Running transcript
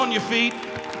on your feet.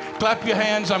 Clap your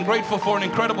hands. I'm grateful for an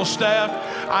incredible staff.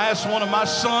 I asked one of my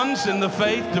sons in the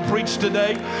faith to preach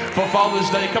today for Father's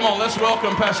Day. Come on, let's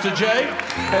welcome Pastor Jay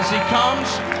as he comes.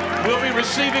 We'll be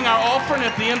receiving our offering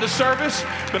at the end of service,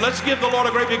 but let's give the Lord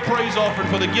a great big praise offering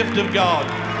for the gift of God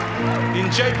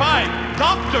in Jay Pike,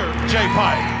 Dr. Jay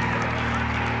Pike.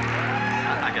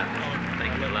 I got this.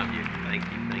 Thank you. I love you. Thank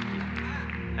you.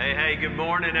 Hey, good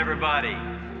morning, everybody.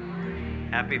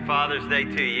 Happy Father's Day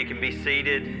to you. You can be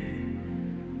seated.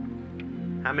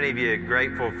 How many of you are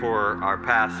grateful for our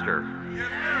pastor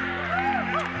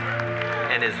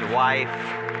and his wife,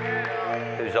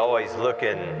 who's always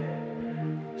looking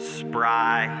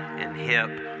spry and hip?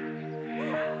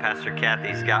 Pastor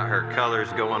Kathy's got her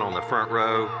colors going on the front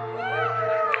row.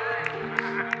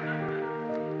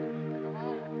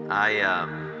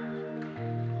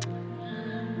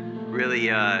 Really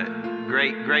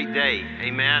great day.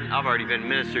 Amen. I've already been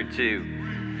ministered to.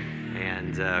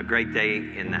 And great day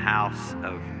in the house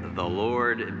of the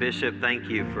Lord. Bishop, thank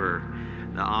you for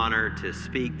the honor to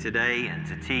speak today and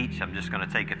to teach. I'm just going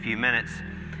to take a few minutes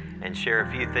and share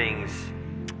a few things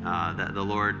that the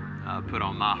Lord put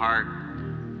on my heart.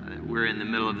 We're in the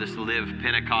middle of this Live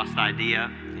Pentecost idea,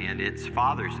 and it's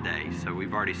Father's Day, so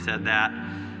we've already said that.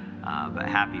 But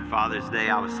happy Father's Day.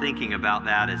 I was thinking about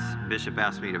that as Bishop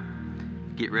asked me to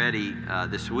get ready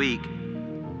this week.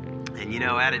 And you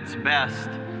know, at its best,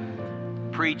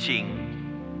 preaching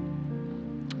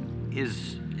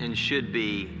is and should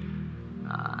be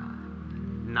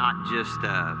not just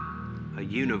a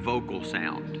univocal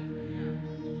sound.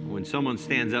 When someone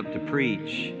stands up to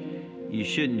preach, you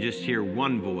shouldn't just hear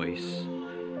one voice.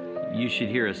 You should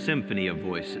hear a symphony of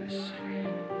voices.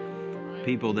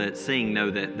 People that sing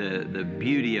know that the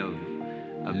beauty of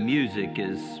music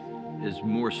is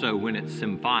more so when it's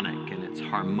symphonic and it's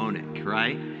harmonic,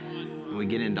 right? When we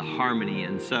get into harmony.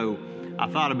 And so I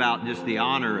thought about just the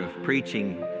honor of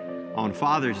preaching on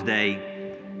Father's Day,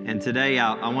 and today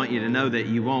I want you to know that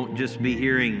you won't just be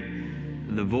hearing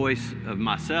the voice of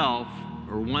myself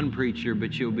or one preacher,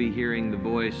 but you'll be hearing the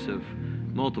voice of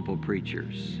multiple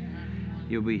preachers.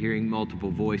 You'll be hearing multiple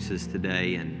voices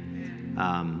today, and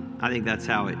I think that's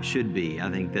how it should be. I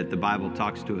think that the Bible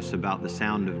talks to us about the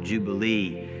sound of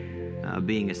Jubilee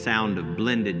being a sound of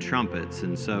blended trumpets,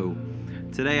 and so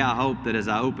today I hope that as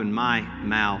I open my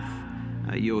mouth,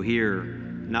 you'll hear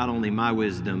not only my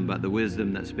wisdom, but the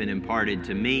wisdom that's been imparted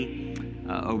to me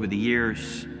over the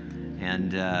years.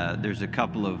 And there's a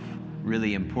couple of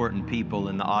really important people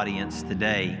in the audience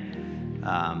today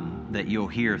that you'll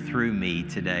hear through me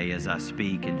today as I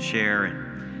speak and share.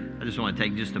 And I just want to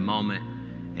take just a moment.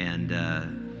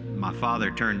 And my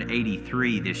father turned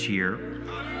 83 this year.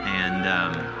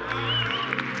 And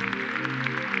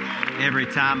every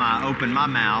time I open my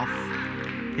mouth,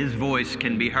 his voice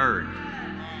can be heard.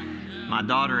 My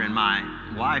daughter and my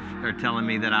wife are telling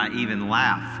me that I even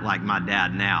laugh like my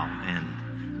dad now,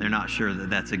 and they're not sure that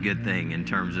that's a good thing in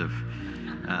terms of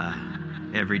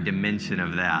every dimension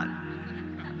of that.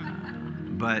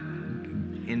 But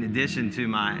in addition to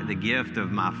the gift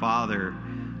of my father,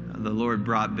 the Lord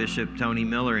brought Bishop Tony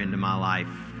Miller into my life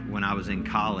when I was in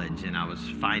college and I was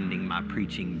finding my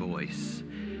preaching voice.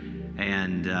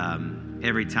 And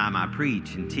every time I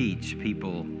preach and teach,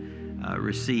 people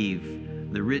receive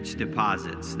the rich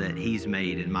deposits that he's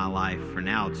made in my life. For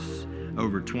now, it's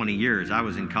over 20 years. I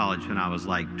was in college when I was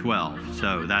like 12.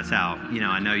 So that's how,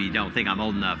 I know you don't think I'm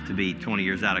old enough to be 20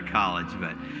 years out of college,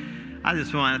 but I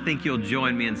think you'll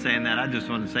join me in saying that. I just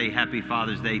want to say Happy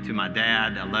Father's Day to my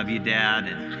dad. I love you, Dad.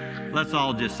 And let's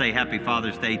all just say Happy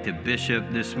Father's Day to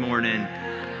Bishop this morning.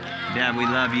 Dad, we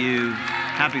love you.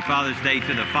 Happy Father's Day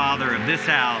to the father of this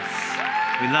house.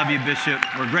 We love you, Bishop.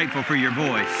 We're grateful for your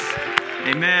voice.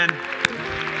 Amen.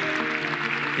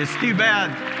 It's too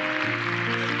bad.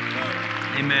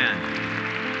 Amen.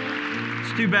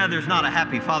 It's too bad there's not a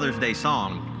Happy Father's Day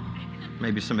song.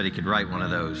 Maybe somebody could write one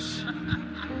of those.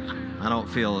 I don't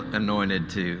feel anointed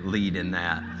to lead in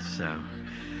that. So,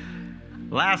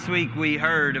 last week we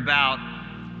heard about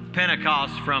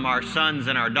Pentecost from our sons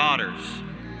and our daughters.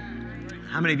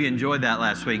 How many of you enjoyed that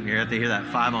last week? You got to hear that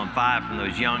 5-on-5 from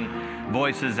those young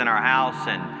voices in our house,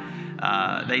 and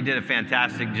they did a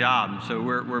fantastic job. So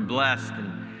we're blessed.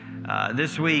 And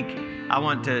this week I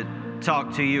want to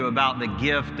talk to you about the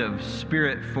gift of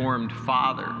Spirit-formed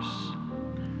fathers.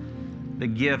 The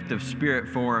gift of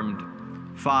Spirit-formed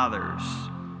fathers.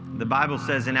 The Bible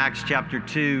says in Acts chapter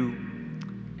 2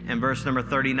 and verse number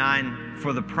 39,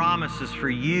 "For the promise is for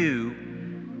you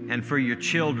and for your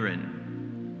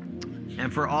children,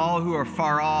 and for all who are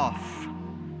far off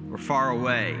or far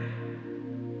away."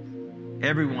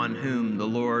 everyone whom the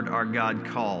Lord our God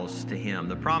calls to him.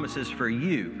 The promise is for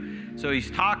you. So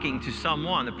he's talking to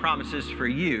someone. The promise is for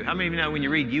you. How many of you know when you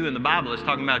read you in the Bible, it's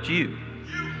talking about you?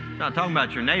 It's not talking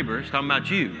about your neighbor. It's talking about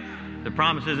you. The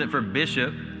promise isn't for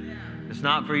Bishop. It's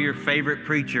not for your favorite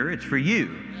preacher. It's for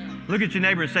you. Look at your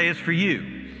neighbor and say, it's for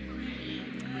you.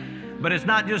 But it's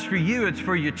not just for you. It's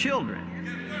for your children.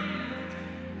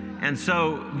 And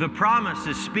so the promise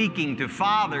is speaking to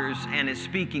fathers and is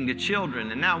speaking to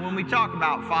children. And now when we talk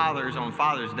about fathers on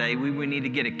Father's Day, we need to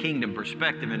get a kingdom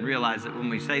perspective and realize that when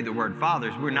we say the word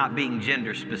fathers, we're not being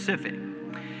gender specific.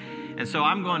 And so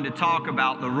I'm going to talk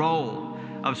about the role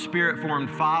of Spirit-formed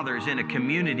fathers in a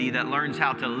community that learns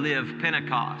how to live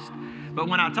Pentecost. But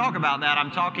when I talk about that,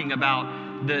 I'm talking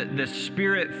about the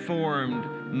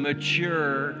Spirit-formed,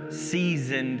 mature,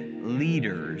 seasoned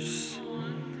leaders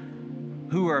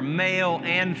who are male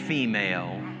and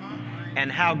female, and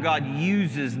how God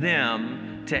uses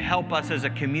them to help us as a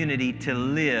community to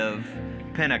live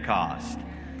Pentecost.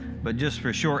 But just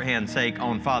for shorthand's sake,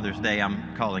 on Father's Day,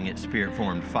 I'm calling it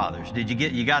Spirit-formed fathers.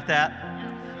 You got that?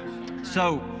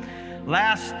 So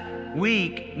last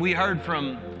week, we heard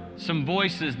from some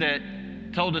voices that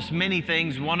told us many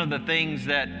things. One of the things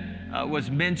that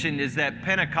was mentioned is that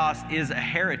Pentecost is a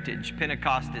heritage.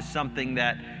 Pentecost is something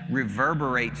that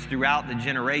reverberates throughout the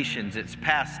generations. It's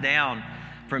passed down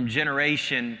from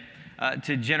generation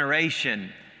to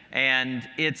generation. And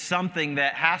it's something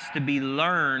that has to be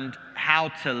learned how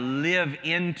to live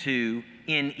into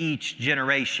in each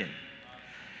generation.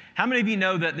 How many of you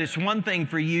know that there's one thing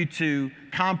for you to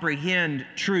comprehend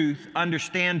truth,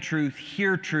 understand truth,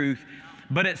 hear truth,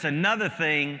 but it's another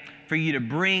thing for you to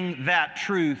bring that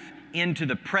truth into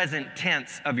the present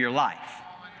tense of your life?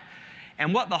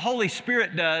 And what the Holy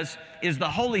Spirit does is the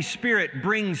Holy Spirit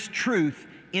brings truth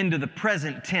into the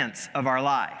present tense of our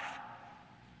life.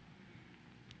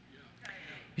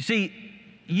 You see,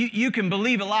 you can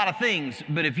believe a lot of things,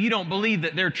 but if you don't believe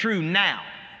that they're true now,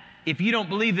 if you don't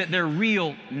believe that they're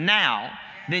real now,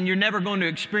 then you're never going to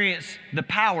experience the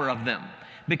power of them.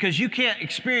 Because you can't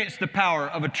experience the power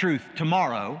of a truth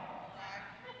tomorrow.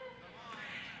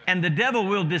 And the devil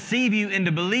will deceive you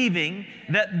into believing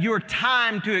that your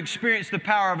time to experience the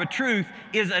power of a truth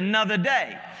is another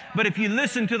day. But if you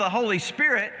listen to the Holy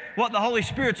Spirit, what the Holy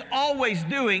Spirit's always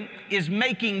doing is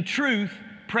making truth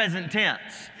present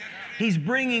tense. He's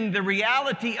bringing the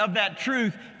reality of that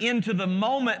truth into the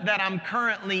moment that I'm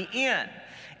currently in.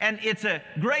 And it's a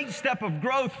great step of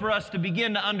growth for us to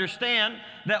begin to understand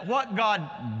that what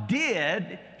God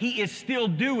did, He is still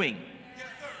doing.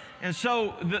 And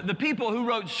so the people who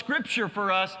wrote Scripture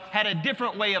for us had a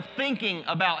different way of thinking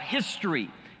about history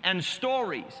and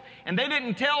stories. And they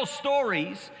didn't tell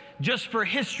stories just for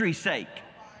history's sake.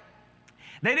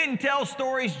 They didn't tell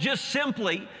stories just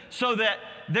simply so that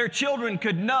their children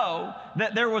could know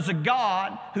that there was a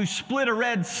God who split a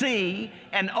Red Sea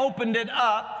and opened it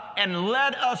up and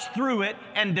led us through it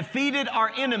and defeated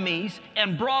our enemies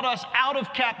and brought us out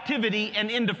of captivity and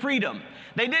into freedom.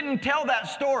 They didn't tell that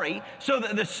story so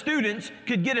that the students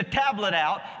could get a tablet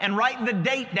out and write the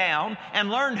date down and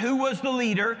learn who was the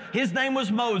leader. His name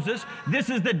was Moses. This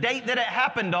is the date that it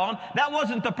happened on. That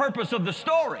wasn't the purpose of the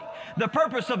story. The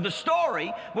purpose of the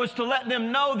story was to let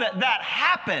them know that that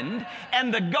happened,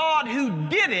 and the God who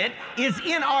did it is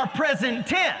in our present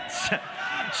tense.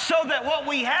 So that what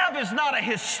we have is not a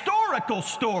historical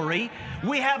story,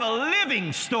 we have a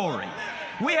living story.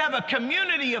 We have a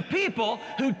community of people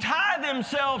who tie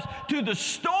themselves to the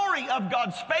story of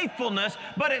God's faithfulness,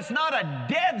 but it's not a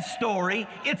dead story,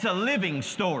 it's a living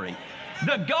story.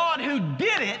 The God who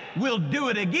did it will do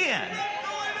it again.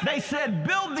 They said,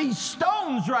 build these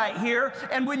stones right here,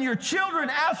 and when your children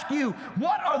ask you,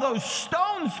 what are those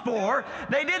stones for?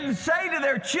 They didn't say to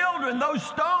their children, those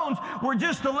stones were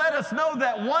just to let us know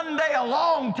that one day a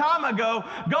long time ago,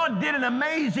 God did an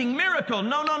amazing miracle.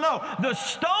 No. The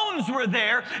stones were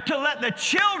there to let the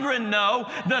children know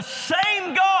the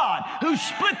same God who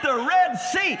split the Red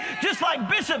Sea. Just like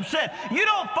Bishop said, you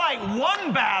don't fight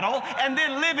one battle and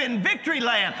then live in victory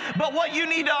land. But what you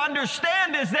need to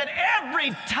understand is that every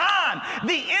time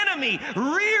the enemy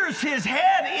rears his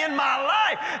head in my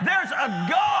life, there's a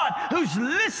God who's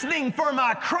listening for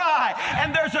my cry,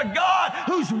 and there's a God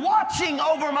who's watching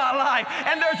over my life,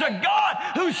 and there's a God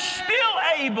who's still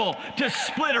able to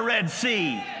split a Red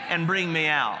Sea and bring me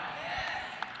out.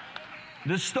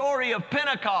 The story of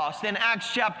Pentecost in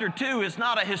Acts chapter 2 is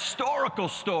not a historical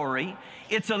story,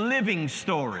 it's a living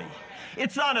story.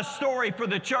 It's not a story for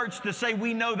the church to say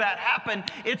we know that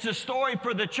happened. It's a story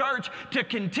for the church to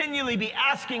continually be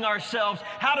asking ourselves,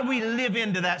 how do we live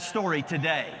into that story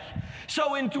today?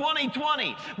 So in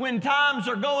 2020, when times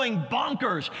are going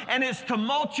bonkers and it's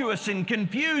tumultuous and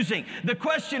confusing, the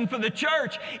question for the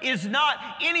church is not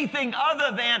anything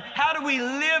other than how do we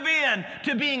live in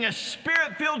to being a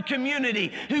Spirit-filled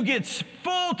community who gets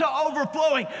full to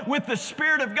overflowing with the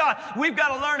Spirit of God. We've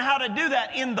got to learn how to do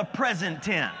that in the present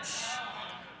tense.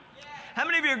 How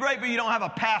many of you are grateful you don't have a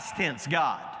past tense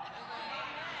God?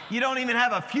 You don't even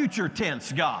have a future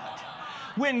tense God.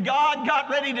 When God got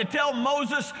ready to tell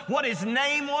Moses what his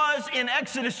name was in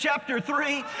Exodus chapter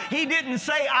 3, he didn't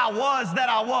say, I was that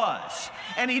I was.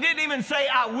 And he didn't even say,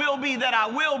 I will be that I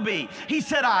will be. He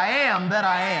said, I am that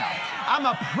I am. I'm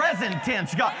a present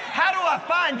tense God. How do I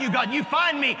find you, God? You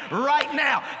find me right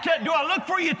now. Do I look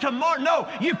for you tomorrow? No,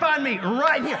 you find me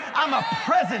right here. I'm a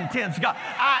present tense God.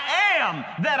 I am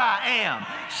that I am.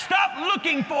 Stop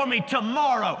looking for me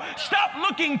tomorrow. Stop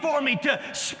looking for me to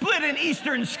split an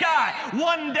eastern sky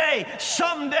one day,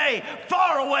 someday,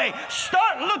 far away.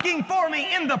 Start looking for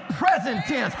me in the present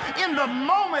tense, in the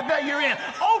moment that you're in.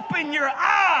 Open your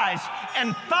eyes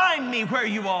and find me where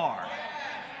you are.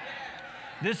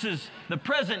 This is the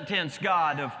present tense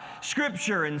God of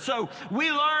Scripture. And so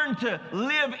we learn to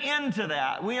live into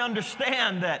that. We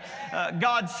understand that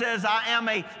God says, I am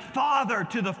a father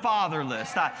to the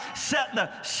fatherless. I set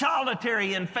the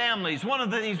solitary in families. One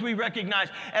of the things we recognize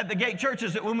at the Gate Church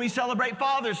is that when we celebrate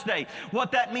Father's Day,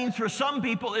 what that means for some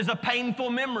people is a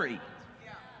painful memory.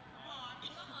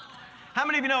 How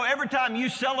many of you know every time you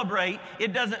celebrate,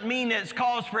 it doesn't mean it's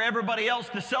cause for everybody else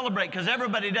to celebrate because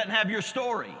everybody doesn't have your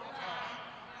story.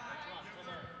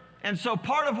 And so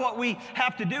part of what we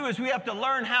have to do is we have to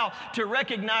learn how to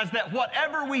recognize that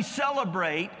whatever we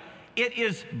celebrate, it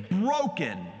is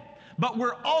broken, but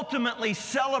we're ultimately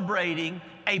celebrating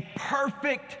a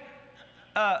perfect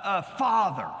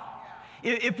father.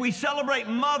 If we celebrate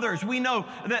mothers, we know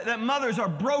that mothers are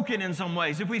broken in some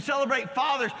ways. If we celebrate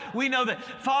fathers, we know that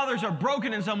fathers are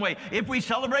broken in some way. If we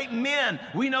celebrate men,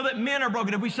 we know that men are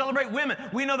broken. If we celebrate women,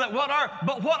 we know that what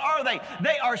are they?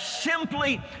 They are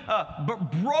simply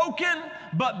broken,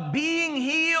 but being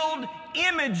healed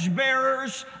image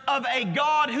bearers of a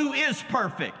God who is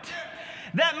perfect.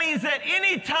 That means that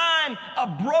anytime a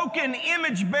broken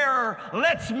image bearer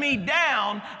lets me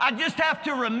down, I just have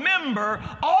to remember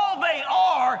all they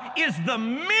are is the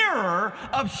mirror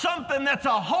of something that's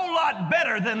a whole lot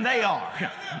better than they are.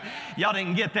 Y'all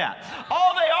didn't get that.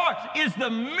 All they are is the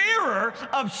mirror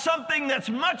of something that's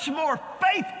much more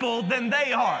faithful than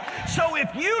they are. So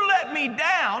if you let me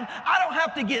down, I don't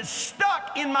have to get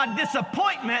stuck in my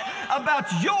disappointment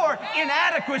about your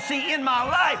inadequacy in my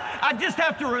life. I just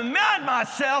have to remind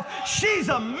myself she's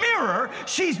a mirror.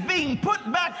 She's being put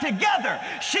back together.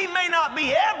 She may not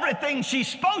be everything she's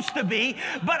supposed to be,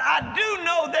 but I do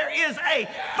know there is a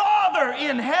Father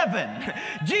in heaven.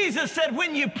 Jesus said,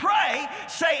 when you pray,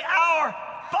 say, Our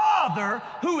Father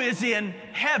who is in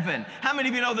heaven. How many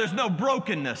of you know there's no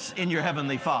brokenness in your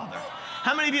Heavenly Father?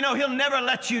 How many of you know He'll never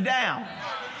let you down?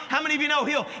 How many of you know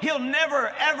He'll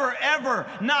never, ever, ever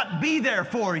not be there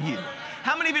for you?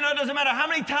 How many of you know it doesn't matter how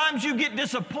many times you get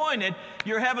disappointed,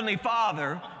 your Heavenly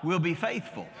Father will be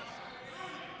faithful?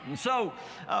 And so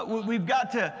we've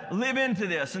got to live into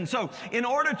this. And so in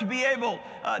order to be able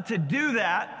to do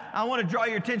that, I want to draw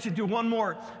your attention to one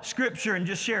more scripture and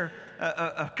just share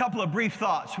a couple of brief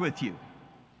thoughts with you.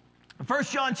 1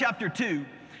 John chapter 2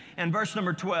 and verse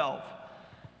number 12.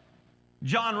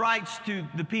 John writes to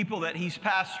the people that he's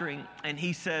pastoring, and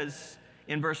he says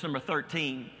in verse number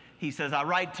 13, he says, I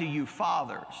write to you,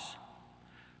 fathers,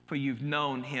 for you've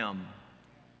known him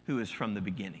who is from the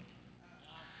beginning.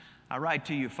 I write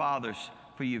to you, fathers,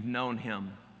 for you've known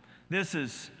him. This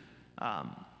is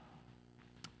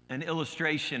an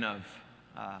illustration of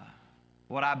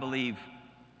what I believe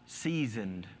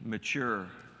seasoned, mature,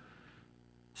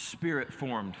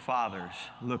 spirit-formed fathers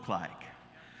look like.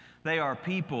 They are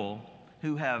people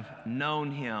who have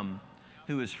known him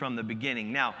who is from the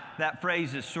beginning. Now, that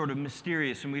phrase is sort of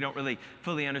mysterious and we don't really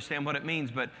fully understand what it means,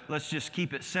 but let's just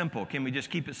keep it simple. Can we just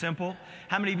keep it simple?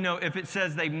 How many of you know if it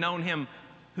says they've known him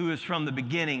who is from the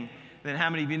beginning, then how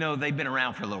many of you know they've been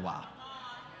around for a little while?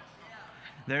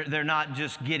 They're not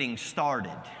just getting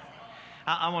started.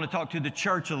 I want to talk to the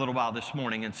church a little while this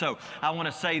morning. And so I want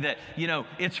to say that, you know,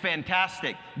 it's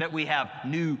fantastic that we have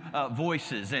new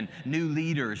voices and new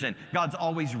leaders, and God's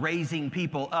always raising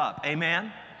people up.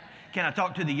 Amen? Can I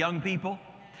talk to the young people?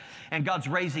 And God's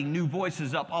raising new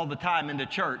voices up all the time in the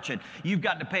church, and you've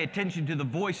got to pay attention to the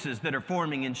voices that are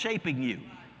forming and shaping you.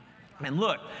 And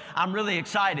look, I'm really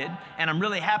excited and I'm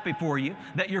really happy for you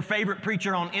that your favorite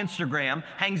preacher on Instagram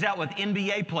hangs out with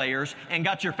NBA players and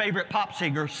got your favorite pop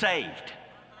singer saved.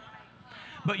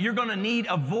 But you're going to need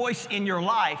a voice in your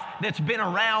life that's been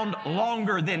around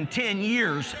longer than 10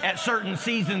 years at certain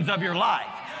seasons of your life.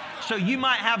 So you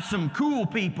might have some cool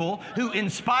people who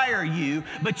inspire you,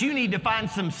 but you need to find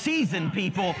some seasoned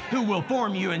people who will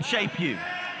form you and shape you.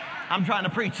 I'm trying to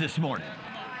preach this morning.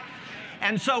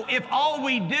 And so if all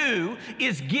we do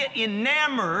is get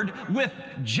enamored with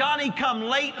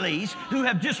Johnny-come-latelys who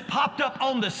have just popped up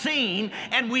on the scene,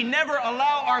 and we never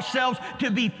allow ourselves to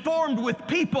be formed with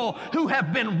people who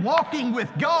have been walking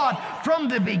with God from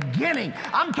the beginning.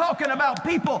 I'm talking about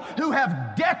people who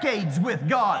have decades with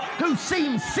God, who've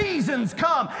seen seasons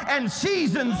come and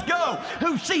seasons go,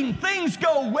 who've seen things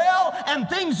go well and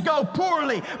things go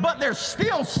poorly, but they're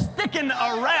still sticking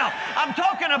around. I'm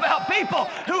talking about people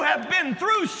who have been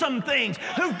through some things,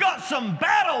 who've got some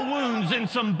battle wounds and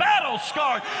some battle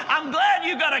scars. I'm glad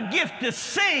you got a gift to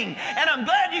sing, and I'm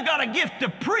glad you got a gift to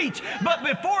preach, but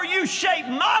before you shape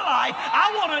my life,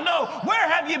 I want to know, where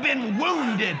have you been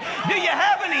wounded? Do you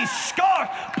have any scars?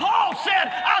 Paul said,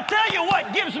 I'll tell you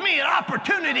what gives me an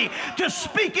opportunity to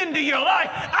speak into your life.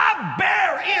 I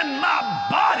bear in my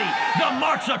body the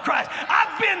marks of Christ.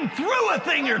 I've been through a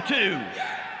thing or two.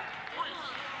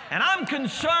 And I'm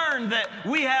concerned that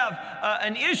we have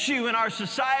an issue in our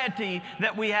society,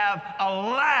 that we have a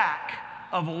lack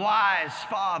of wise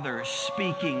fathers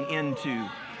speaking into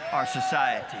our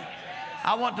society.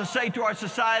 I want to say to our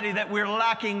society that we're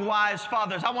lacking wise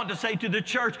fathers. I want to say to the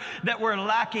church that we're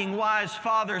lacking wise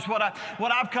fathers. What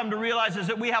I've come to realize is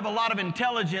that we have a lot of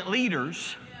intelligent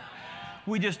leaders.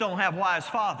 We just don't have wise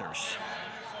fathers.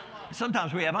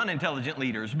 Sometimes we have unintelligent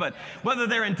leaders, but whether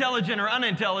they're intelligent or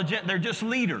unintelligent, they're just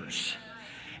leaders.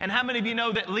 And how many of you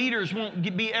know that leaders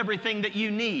won't be everything that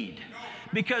you need?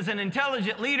 Because an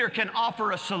intelligent leader can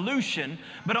offer a solution,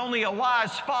 but only a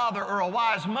wise father or a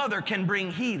wise mother can bring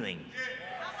healing.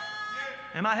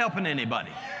 Am I helping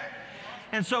anybody?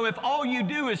 And so if all you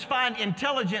do is find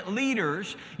intelligent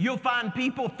leaders, you'll find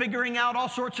people figuring out all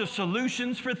sorts of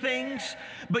solutions for things,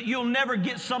 but you'll never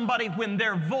get somebody when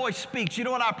their voice speaks. You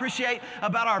know what I appreciate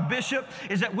about our bishop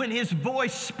is that when his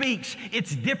voice speaks,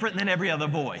 it's different than every other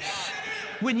voice.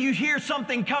 When you hear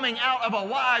something coming out of a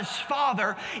wise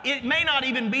father, it may not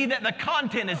even be that the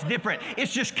content is different.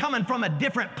 It's just coming from a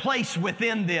different place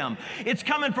within them. It's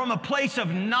coming from a place of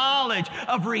knowledge,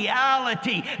 of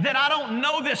reality, that I don't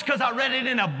know this because I read it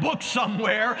in a book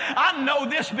somewhere. I know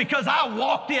this because I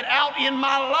walked it out in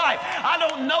my life. I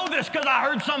don't know this because I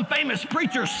heard some famous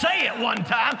preacher say it one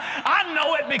time. I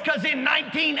know it because in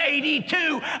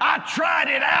 1982, I tried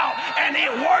it out and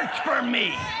it worked for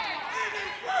me.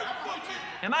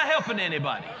 Am I helping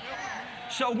anybody?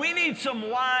 So we need some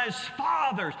wise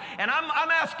fathers. And I'm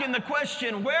asking the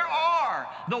question, where are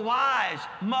the wise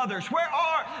mothers? Where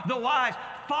are the wise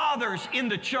fathers in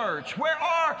the church? Where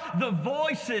are the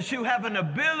voices who have an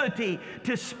ability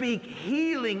to speak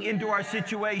healing into our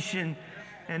situation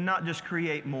and not just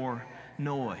create more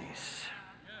noise?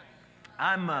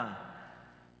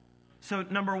 So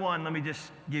number one, let me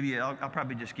just give you, I'll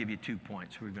probably just give you 2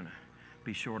 points. We're going to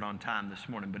be short on time this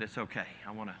morning, but it's okay.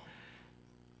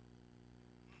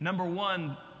 Number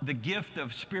one, the gift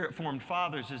of Spirit-formed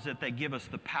fathers is that they give us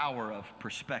the power of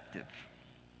perspective.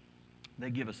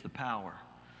 They give us the power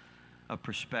of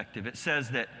perspective. It says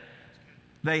that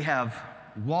they have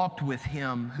walked with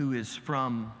him who is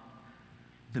from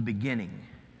the beginning.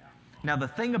 Now, the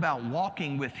thing about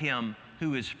walking with him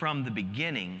who is from the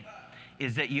beginning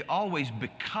is that you always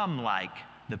become like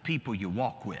the people you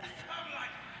walk with.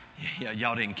 Yeah,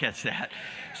 y'all didn't catch that.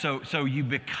 So you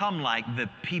become like the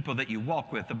people that you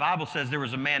walk with. The Bible says there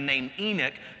was a man named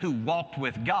Enoch who walked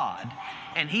with God,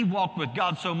 and he walked with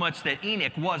God so much that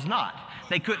Enoch was not.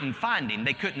 They couldn't find him.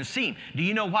 They couldn't see him. Do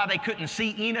you know why they couldn't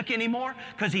see Enoch anymore?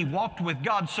 Because he walked with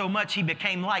God so much he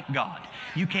became like God.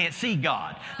 You can't see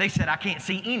God. They said, I can't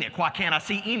see Enoch. Why can't I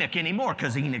see Enoch anymore?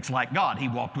 Because Enoch's like God. He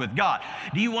walked with God.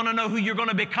 Do you want to know who you're going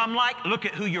to become like? Look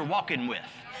at who you're walking with.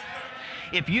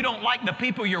 If you don't like the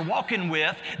people you're walking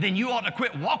with, then you ought to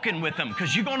quit walking with them,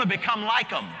 because you're going to become like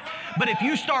them. But if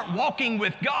you start walking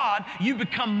with God, you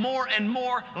become more and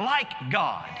more like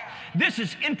God. This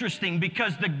is interesting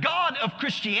because the God of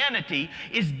Christianity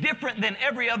is different than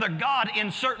every other God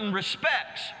in certain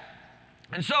respects.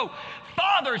 And so,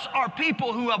 fathers are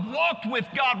people who have walked with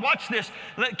God. Watch this.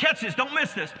 Catch this. Don't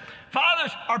miss this.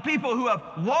 Fathers are people who have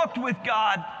walked with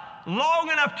God long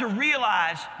enough to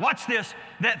realize, watch this,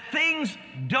 that things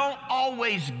don't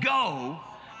always go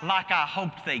like I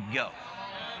hoped they'd go.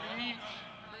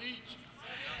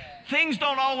 things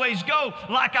don't always go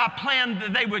like I planned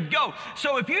that they would go.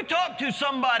 So if you talk to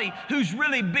somebody who's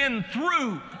really been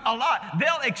through a lot,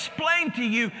 they'll explain to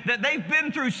you that they've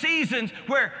been through seasons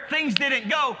where things didn't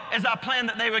go as I planned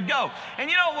that they would go. And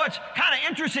you know what's kind of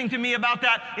interesting to me about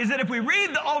that is that if we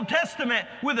read the Old Testament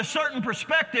with a certain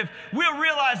perspective, we'll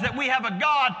realize that we have a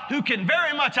God who can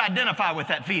very much identify with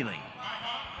that feeling.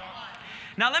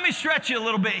 Now, let me stretch you a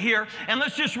little bit here, and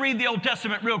let's just read the Old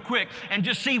Testament real quick and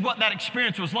just see what that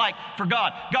experience was like for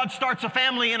God. God starts a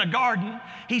family in a garden.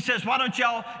 He says, why don't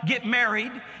y'all get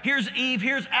married? Here's Eve,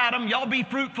 here's Adam. Y'all be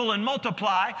fruitful and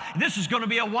multiply. This is going to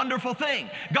be a wonderful thing.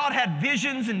 God had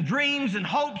visions and dreams and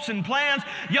hopes and plans.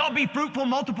 Y'all be fruitful,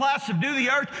 multiply, subdue the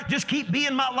earth. Just keep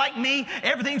being like me.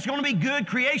 Everything's going to be good.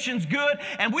 Creation's good.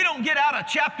 And we don't get out of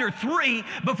chapter 3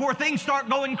 before things start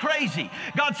going crazy.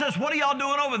 God says, what are y'all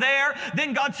doing over there?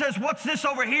 Then God says, what's this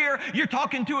over here? You're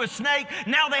talking to a snake.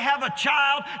 Now they have a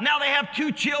child. Now they have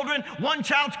 2 children. One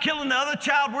child's killing the other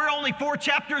child. We're only 4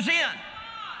 chapters in.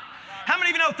 How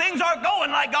many of you know things aren't going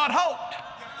like God hoped?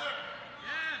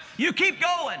 You keep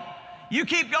going. You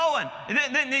keep going.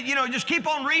 Then just keep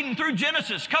on reading through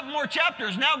Genesis. A couple more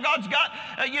chapters. Now God's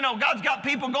got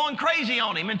people going crazy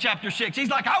on him in chapter 6. He's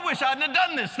like, I wish I hadn't have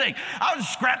done this thing. I would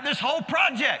scrap this whole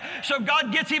project. So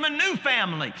God gets him a new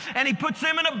family, and he puts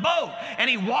them in a boat, and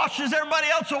he washes everybody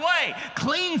else away,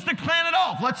 cleans the planet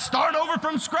off. Let's start over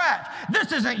from scratch.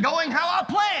 This isn't going how I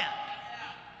planned.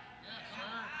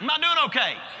 Am I doing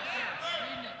okay?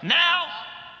 Now,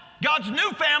 God's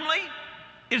new family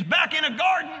is back in a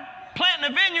garden,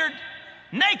 planting a vineyard,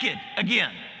 naked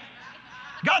again.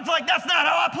 God's like, that's not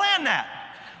how I planned that.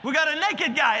 We got a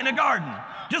naked guy in a garden,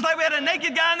 just like we had a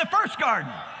naked guy in the first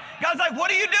garden. God's like,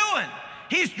 what are you doing?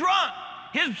 He's drunk.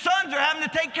 His sons are having to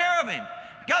take care of him.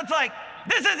 God's like,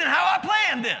 this isn't how I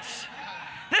planned this.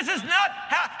 This is not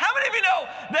how many of you know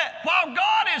that while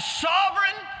God is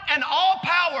sovereign and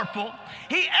all-powerful,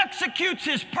 he executes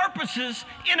his purposes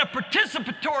in a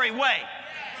participatory way.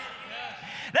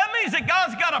 That means that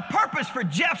God's got a purpose for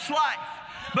Jeff's life.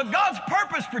 But God's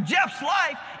purpose for Jeff's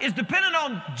life is dependent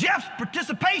on Jeff's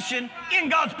participation in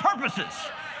God's purposes.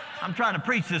 I'm trying to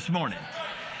preach this morning.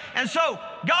 And so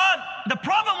the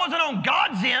problem wasn't on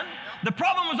God's end. The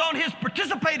problem was on his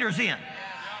participators' end.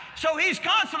 So he's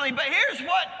constantly, but here's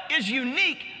what is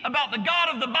unique about the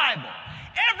God of the Bible.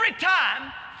 Every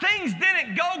time things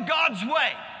didn't go God's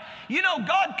way,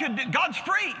 God's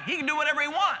free. He can do whatever he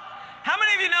wants. How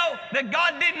many of you know that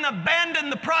God didn't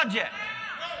abandon the project?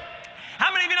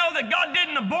 How many of you know that God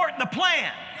didn't abort the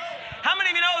plan? How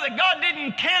many of you know that God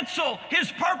didn't cancel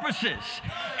his purposes?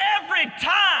 Every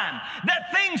time that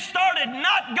things started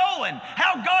not going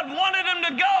how God wanted them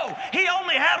to go, he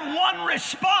only had one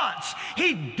response.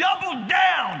 He doubled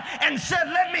down and said,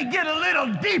 let me get a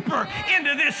little deeper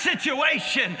into this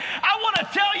situation. I want to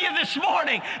tell you this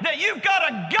morning that you've got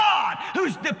a God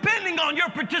who's depending on your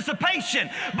participation.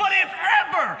 But if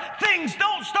ever things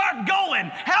don't start going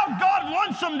how God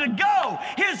wants them to go,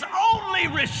 his only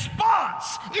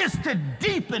response is to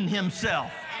deepen himself.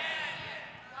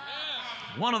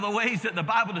 One of the ways that the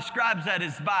Bible describes that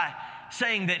is by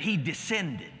saying that he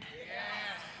descended.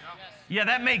 Yeah,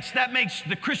 that makes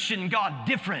the Christian God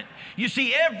different. You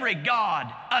see, every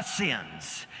God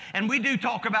ascends. And we do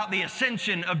talk about the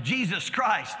ascension of Jesus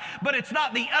Christ, but it's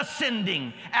not the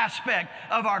ascending aspect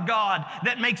of our God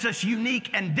that makes us unique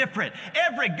and different.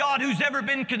 Every God who's ever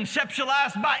been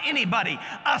conceptualized by anybody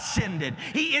ascended.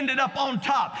 He ended up on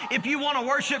top. If you want to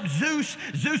worship Zeus,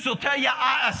 Zeus will tell you,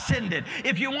 I ascended.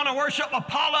 If you want to worship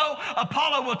Apollo,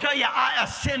 Apollo will tell you, I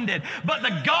ascended. But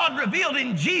the God revealed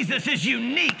in Jesus is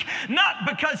unique, not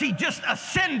because he just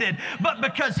ascended, but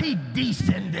because he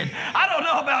descended. I don't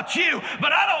know about you,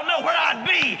 but I don't know where I'd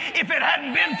be if it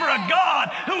hadn't been for a God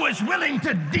who was willing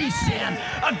to descend,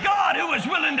 a God who was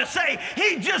willing to say,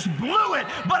 he just blew it,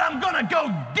 but I'm going to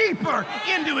go deeper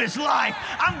into his life.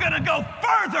 I'm going to go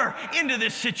further into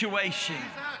this situation.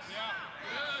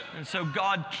 And so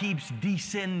God keeps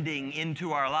descending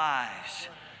into our lives.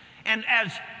 And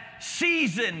as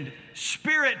seasoned,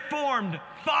 spirit-formed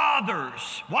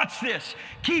fathers, watch this,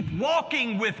 keep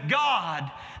walking with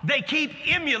God, they keep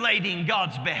emulating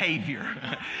God's behavior.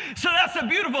 So that's a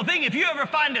beautiful thing. If you ever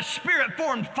find a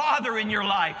spirit-formed father in your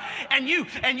life and you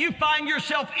find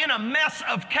yourself in a mess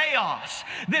of chaos,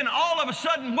 then all of a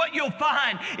sudden what you'll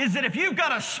find is that if you've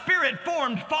got a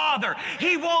spirit-formed father,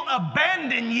 he won't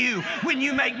abandon you when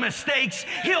you make mistakes.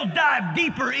 He'll dive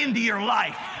deeper into your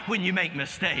life when you make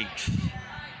mistakes.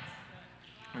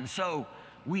 And so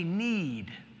we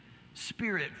need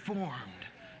spirit-formed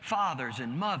fathers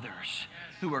and mothers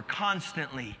who are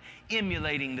constantly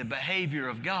emulating the behavior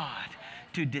of God.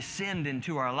 to descend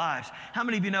into our lives. How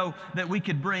many of you know that we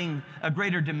could bring a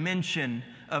greater dimension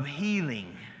of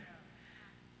healing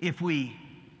if we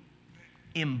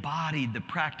embodied the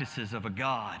practices of a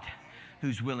God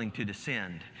who's willing to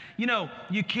descend? You know,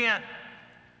 you can't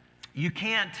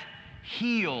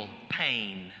heal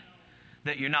pain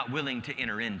that you're not willing to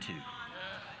enter into.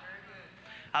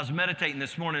 I was meditating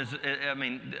this morning,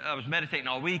 I was meditating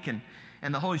all week, and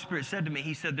the Holy Spirit said to me,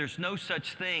 He said, there's no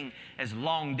such thing as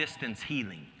long distance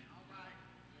healing.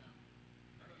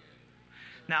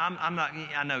 Now,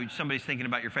 I know somebody's thinking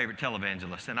about your favorite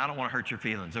televangelist, and I don't want to hurt your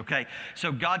feelings, okay?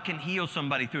 So God can heal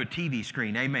somebody through a TV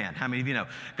screen, amen. How many of you know?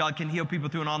 God can heal people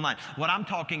through an online. What I'm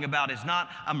talking about is not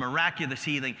a miraculous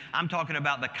healing. I'm talking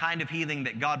about the kind of healing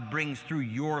that God brings through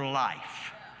your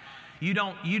life. You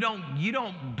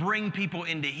don't bring people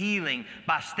into healing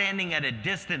by standing at a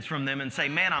distance from them and say,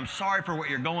 man, I'm sorry for what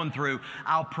you're going through.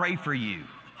 I'll pray for you.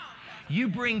 You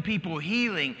bring people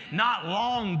healing, not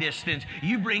long distance.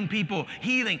 You bring people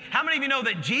healing. How many of you know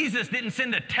that Jesus didn't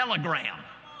send a telegram?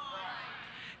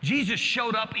 Jesus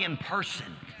showed up in person.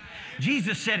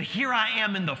 Jesus said, here I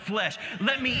am in the flesh.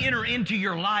 Let me enter into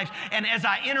your life. And as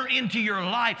I enter into your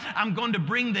life, I'm going to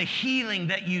bring the healing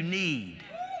that you need.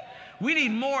 We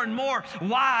need more and more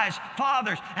wise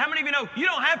fathers. How many of you know you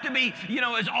don't have to be,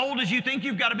 as old as you think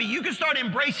you've got to be. You can start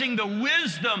embracing the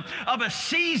wisdom of a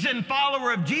seasoned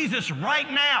follower of Jesus right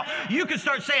now. You can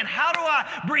start saying, how do I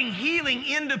bring healing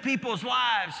into people's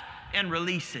lives and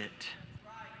release it?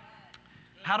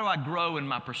 How do I grow in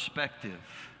my perspective?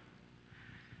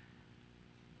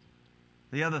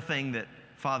 The other thing that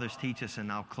fathers teach us,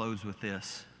 and I'll close with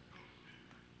this.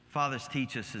 Fathers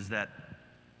teach us is that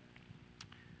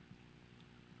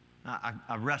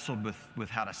I wrestled with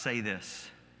how to say this,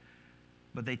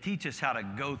 but they teach us how to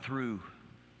go through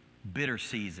bitter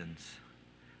seasons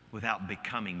without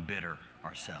becoming bitter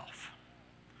ourselves.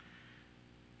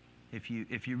 If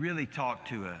you really talk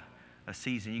to a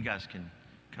season, you guys can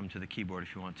come to the keyboard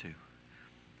if you want to.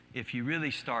 If you really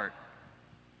start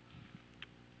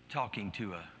talking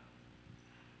to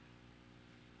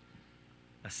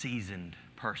a seasoned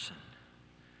person,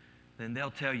 then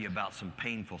they'll tell you about some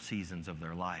painful seasons of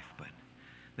their life, but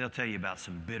they'll tell you about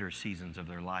some bitter seasons of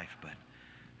their life, but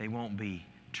they won't be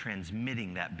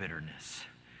transmitting that bitterness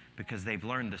because they've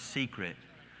learned the secret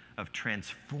of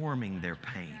transforming their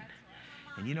pain.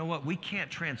 And you know what? We can't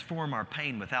transform our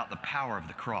pain without the power of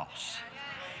the cross.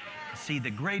 See, the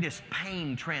greatest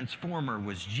pain transformer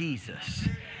was Jesus.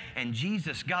 And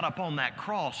Jesus got up on that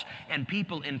cross and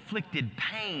people inflicted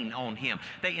pain on him.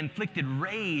 They inflicted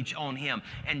rage on him.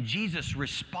 And Jesus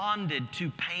responded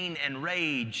to pain and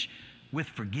rage with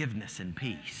forgiveness and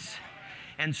peace.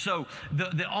 And so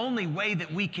the only way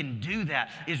that we can do that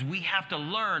is we have to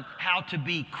learn how to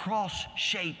be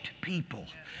cross-shaped people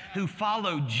who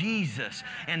follow Jesus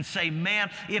and say,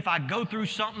 man, if I go through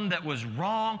something that was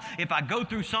wrong, if I go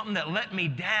through something that let me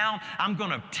down, I'm going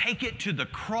to take it to the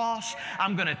cross.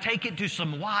 I'm going to take it to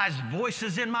some wise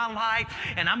voices in my life,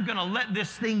 and I'm going to let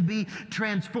this thing be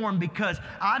transformed because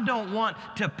I don't want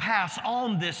to pass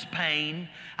on this pain.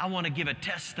 I want to give a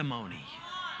testimony.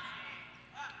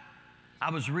 I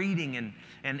was reading,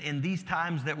 and in these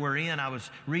times that we're in, I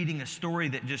was reading a story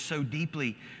that just so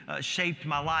deeply shaped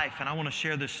my life, and I want to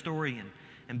share this story,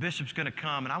 and Bishop's going to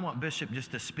come, and I want Bishop just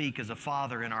to speak as a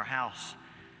father in our house,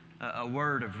 a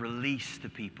word of release to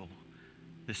people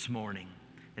this morning,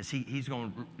 as he's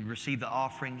going to receive the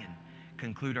offering and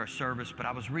conclude our service. But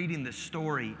I was reading this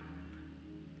story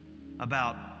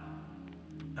about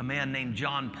a man named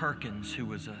John Perkins, who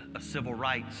was a civil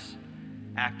rights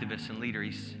activist and leader.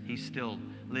 He's still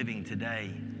living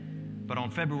today. But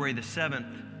on February the 7th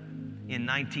in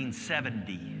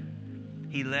 1970,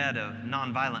 he led a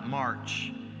nonviolent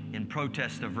march in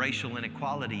protest of racial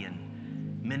inequality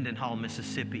in Mendenhall,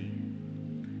 Mississippi.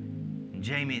 And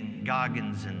Jamie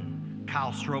Goggins and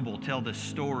Kyle Strobel tell this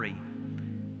story.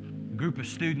 A group of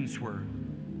students were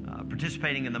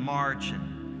participating in the march,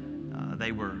 and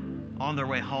they were on their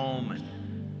way home, and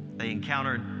they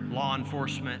encountered law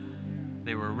enforcement.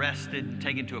 They were arrested,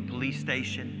 taken to a police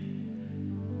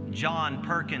station. John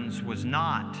Perkins was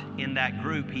not in that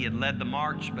group. He had led the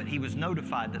march, but he was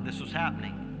notified that this was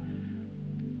happening.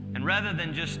 And rather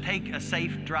than just take a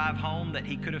safe drive home that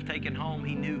he could have taken home,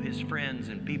 he knew his friends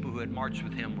and people who had marched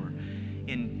with him were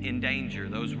in danger.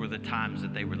 Those were the times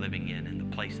that they were living in and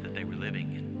the place that they were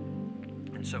living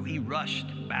in. And so he rushed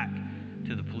back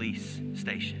to the police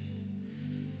station.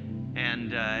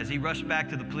 And as he rushed back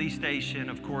to the police station,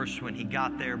 of course, when he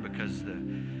got there, because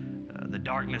the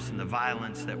darkness and the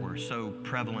violence that were so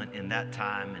prevalent in that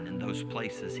time and in those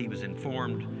places, he was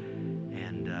informed,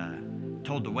 and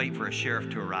told to wait for a sheriff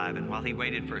to arrive. And while he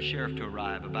waited for a sheriff to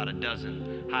arrive, about a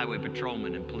dozen highway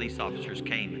patrolmen and police officers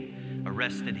came and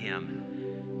arrested him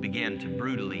and began to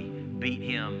brutally beat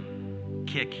him,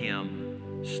 kick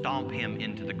him, stomp him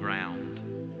into the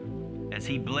ground as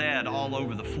he bled all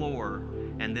over the floor,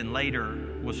 and then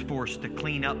later was forced to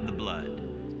clean up the blood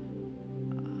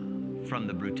from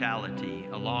the brutality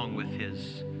along with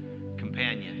his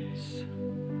companions.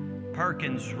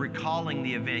 Perkins, recalling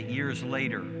the event years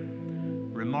later,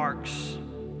 remarks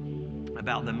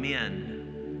about the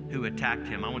men who attacked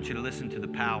him. I want you to listen to the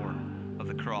power of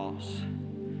the cross.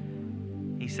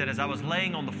 He said, as I was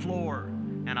laying on the floor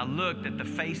and I looked at the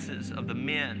faces of the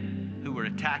men who were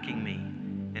attacking me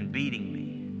and beating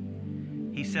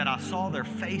me, he said, I saw their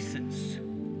faces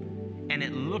and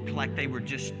it looked like they were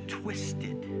just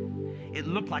twisted. It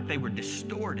looked like they were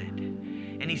distorted.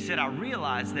 And he said, I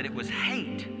realized that it was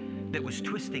hate that was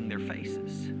twisting their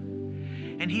faces.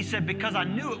 And he said, because I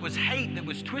knew it was hate that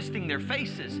was twisting their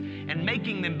faces and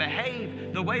making them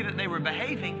behave the way that they were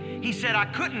behaving, he said, I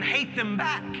couldn't hate them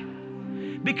back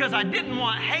because I didn't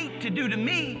want hate to do to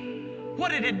me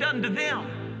what it had done to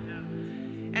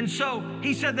them. And so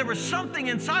he said, there was something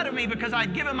inside of me because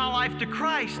I'd given my life to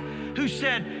Christ who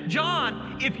said,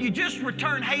 John, if you just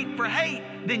return hate for hate,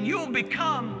 then you'll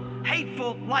become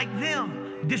hateful like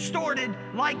them, distorted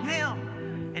like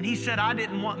them. And he said, I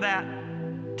didn't want that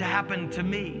to happen to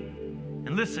me.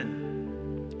 And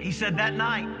listen, he said that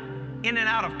night, in and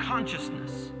out of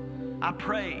consciousness, I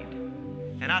prayed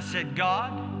and I said,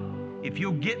 God, if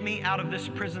you'll get me out of this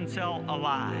prison cell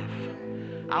alive,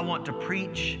 I want to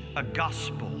preach a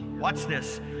gospel, watch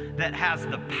this, that has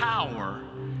the power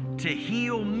to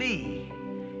heal me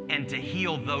and to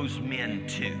heal those men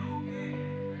too.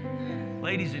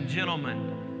 Ladies and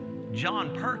gentlemen,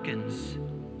 John Perkins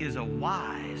is a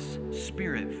wise,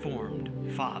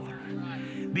 spirit-formed father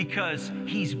because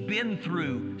he's been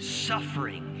through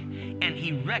suffering and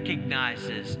he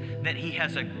recognizes that he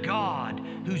has a God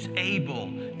who's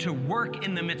able to work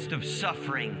in the midst of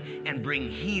suffering and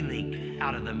bring healing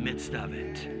out of the midst of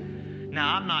it.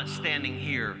 Now, I'm not standing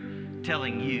here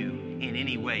telling you in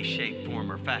any way, shape,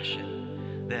 form, or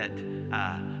fashion that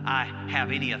I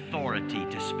have any authority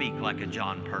to speak like a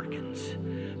John Perkins.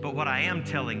 But what I am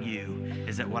telling you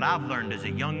is that what I've learned as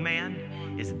a young man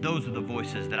is those are the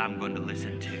voices that I'm going to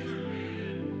listen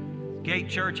to. Gate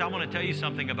Church, I want to tell you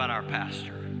something about our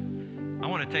pastor. I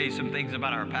want to tell you some things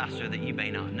about our pastor that you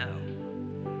may not know.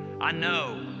 I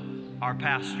know our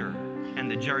pastor and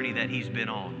the journey that he's been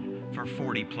on for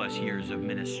 40 plus years of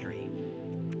ministry.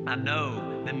 I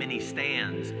know the many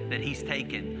stands that he's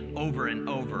taken over and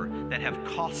over that have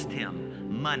cost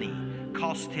him money,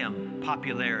 cost him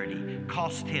popularity,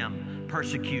 cost him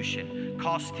persecution,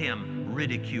 cost him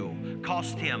ridicule,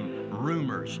 cost him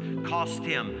rumors, cost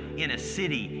him in a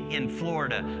city in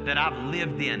Florida that I've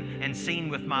lived in and seen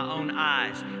with my own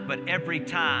eyes. But every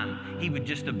time he would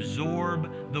just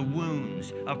absorb the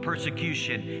wounds of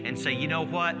persecution and say, you know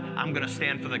what? I'm going to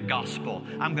stand for the gospel.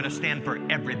 I'm going to stand for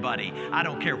everybody. I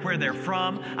don't care where they're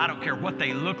from. I don't care what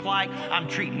they look like. I'm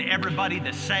treating everybody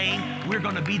the same. We're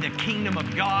going to be the kingdom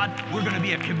of God. We're going to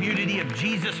be a community of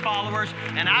Jesus followers.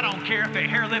 And I don't care if it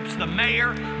hairlips the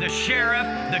mayor, the sheriff,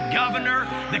 the governor,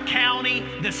 the county,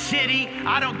 the city.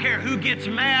 I don't care who gets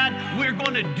mad. We're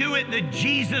going to do it the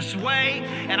Jesus way.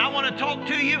 And I want to talk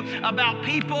to you about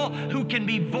people who can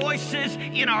be voices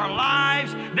in our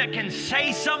lives that can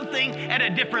say something at a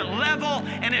different level.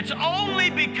 And it's only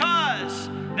because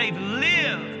they've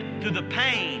lived through the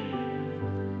pain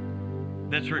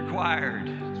that's required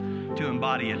to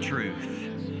embody a truth.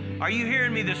 Are you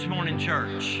hearing me this morning,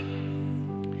 church?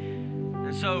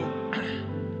 And so,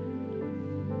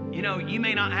 you know, you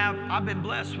may not have, I've been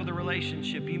blessed with a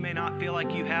relationship. You may not feel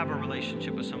like you have a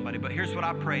relationship with somebody, but here's what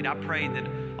I prayed. I prayed that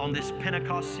on this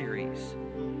Pentecost series,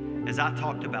 as I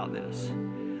talked about this,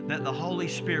 that the Holy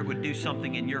Spirit would do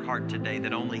something in your heart today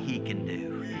that only He can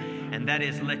do. And that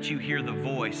is let you hear the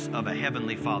voice of a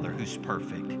Heavenly Father who's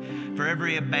perfect. For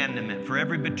every abandonment, for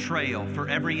every betrayal, for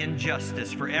every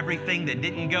injustice, for everything that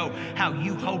didn't go how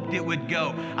you hoped it would go,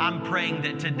 I'm praying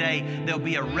that today there'll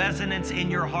be a resonance in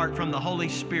your heart from the Holy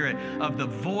Spirit of the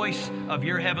voice of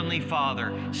your Heavenly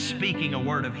Father speaking a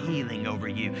word of healing over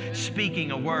you,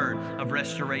 speaking a word of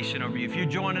restoration over you. If you're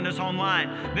joining us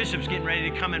online, Bishop's getting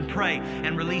ready to come and pray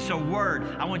and release a word.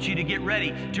 I want you to get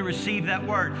ready to receive that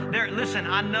word. Listen,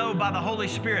 I know by the Holy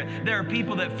Spirit, there are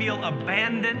people that feel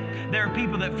abandoned. There are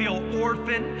people that feel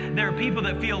orphaned. There are people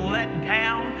that feel let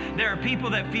down. There are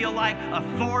people that feel like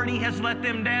authority has let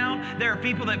them down. There are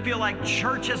people that feel like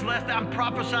church has let them. I'm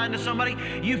prophesying to somebody.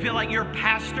 You feel like your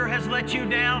pastor has let you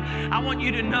down. I want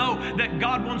you to know that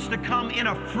God wants to come in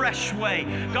a fresh way.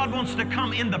 God wants to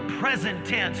come in the present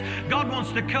tense. God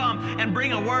wants to come and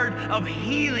bring a word of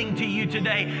healing to you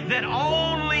today that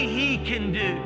only He can do.